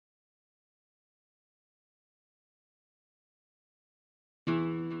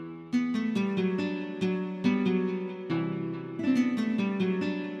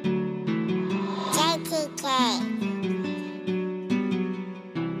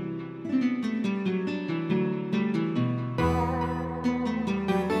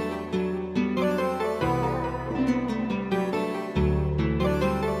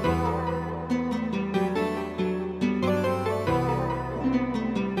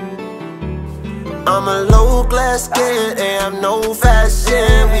I'm a low class kid and I'm no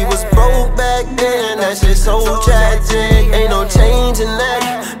fashion. We was broke back then, that shit so tragic. Ain't no changing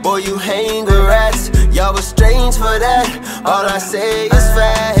that, boy you hang with rats. Y'all was strange for that, all I say is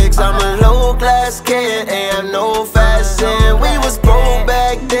facts. I'm a low class kid and I'm no fashion. We was broke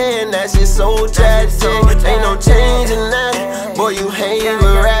back then, that shit so tragic. Ain't no changing that, boy you hang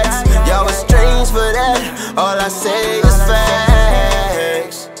with rats. Y'all was strange for that, all I say is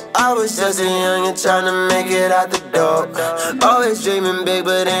facts. I was just a youngin' tryna make it out the door. Always dreaming big,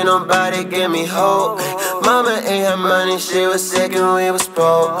 but ain't nobody give me hope. Mama ain't had money, she was sick and we was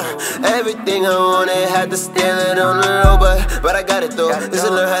broke. Everything I wanted, had to steal it on the road, but I got it though. Just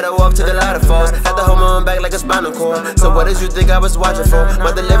to learn how to walk, took a lot of falls. Had to hold my own back like a spinal cord. So what did you think I was watching for?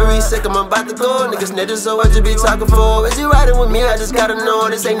 My delivery sick, I'm about to go. Niggas snitching, so what you be talking for? Is you riding with me? I just gotta know.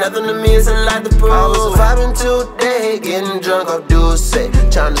 This ain't nothing to me, it's a lot to prove. I was vibing today, getting drunk off Deuce,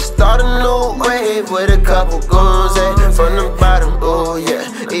 trying to start a new wave with a couple goons, from the bottom, ooh yeah,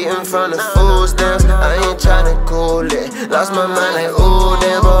 eating from the food stamps. I ain't tryna cool it, lost my mind like ooh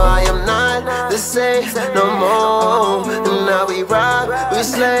damn, boy I am not the same no more. And now we rob, we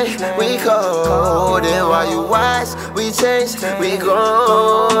slay, we cold, and while you watch, we change, we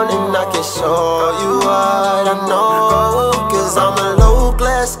grown. And I can show you what I know, cause I'm a low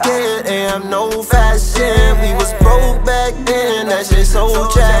class kid and I'm no fashion. We was broke back then, that shit so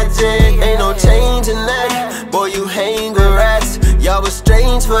tragic. Ain't no changing that, boy you hang with rats. Y'all was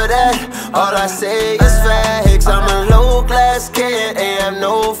strange for that, all I say is facts. I'm a low class kid and I'm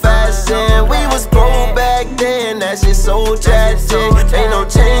no fashion. We was broke back then, that shit so tragic. Ain't no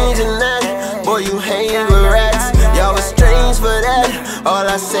changing that, boy you hang with rats. Y'all was strange for that, all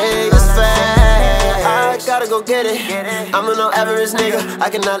I say is facts. I gotta go get it, I'm a no average nigga, I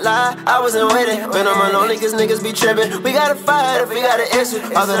cannot lie, I wasn't with it. When I'm alone, cause niggas be trippin'. We gotta fight if we gotta issue.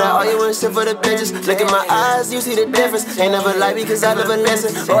 Although that all you want is shit for the bitches. Look in my eyes, you see the difference. Ain't never lie because I never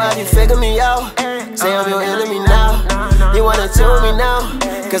listen. Oh, how you figure me out? Say I'm your enemy now. You wanna chill with me now,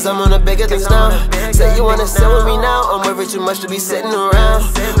 cause I'm on the bigger things now. Say you wanna sit with me now, I'm worried too much to be sitting around.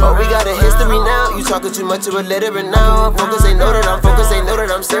 Oh, we got a history now, you talking too much, you illiterate now. Focus, they know that I'm focused, they know that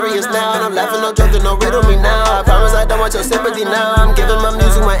I'm serious now. And I'm laughing, no joking, no riddle me now. I promise I don't want your sympathy now. I'm giving my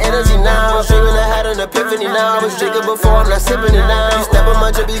music my energy now. I'm streaming, I had an epiphany now. I was drinking before, I'm not sipping it now. You step on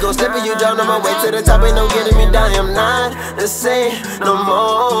my drip, you gon' slip it, you down on my way to the top, ain't no getting me down. I'm not the same no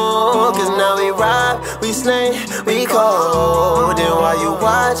more, cause now we rob, we slay, we cold. And while you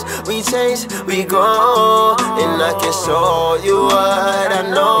watch, we change, we grow. And I can show you what I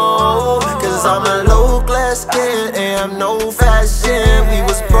know, cause I'm a low class kid and I'm no fashion. We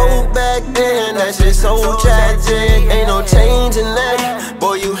was broke back then, that shit so tragic. Ain't no changing that,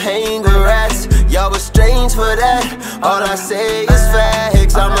 boy you hang with rats. Y'all was strange for that, all I say is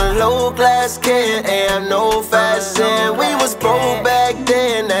facts. I'm a low class kid and I'm no fashion. We was broke back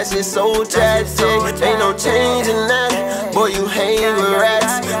then, that shit so tragic. Ain't no changing that, boy you hang with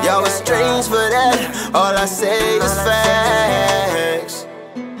rats. Y'all was strange for that, all I say